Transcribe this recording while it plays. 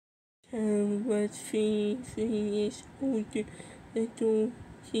was 3 years old.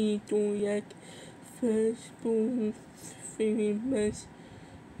 He don't like vegetables very much.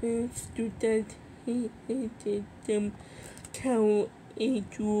 After that, he hated them. Cow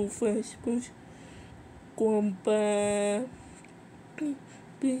ate raw vegetables. Grandpa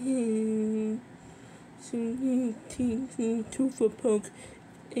became to the park.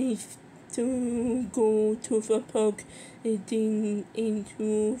 I still go to the park eating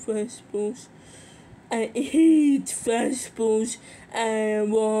into vegetables. I hate vegetables. I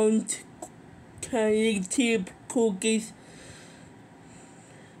want Caillou cookies.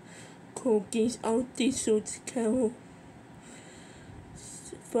 Cookies are delicious. Cow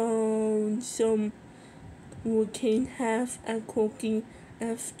found some. We can have a cookie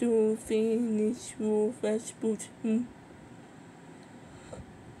after finish raw vegetables.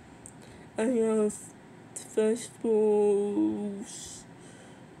 I love vegetables.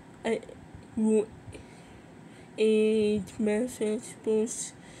 I will eat my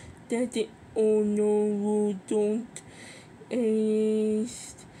vegetables. Daddy, oh no, you don't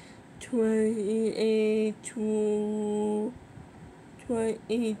eat. Try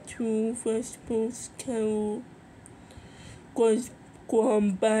eat two vegetables, Carol.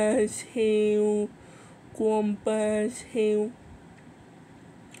 Grandpa's hill.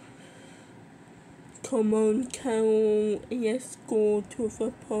 Come on, Carol, let's go to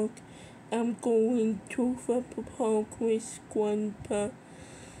the park. I'm going to the park with Grandpa.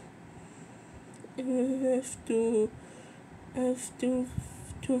 After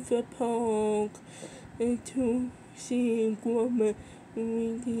to the park to see Grandma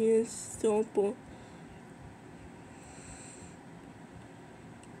really supper.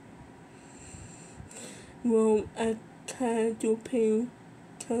 Well, I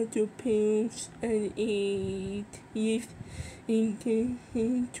caterpillars and eat into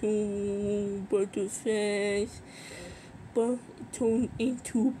butterflies, but turn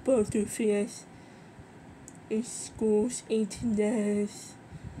into butterflies. It schools into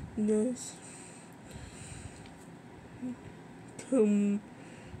nurse. Come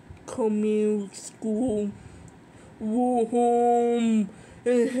school. Go home.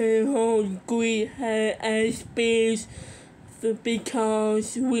 Hungry as bears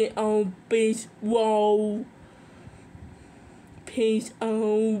because we are bears. Wow. Peace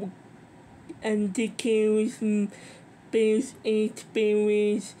out and the carrots. Bears eat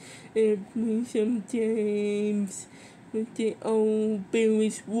berries. Sometimes the old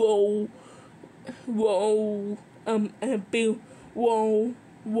berries. Whoa. I'm a bear. Whoa.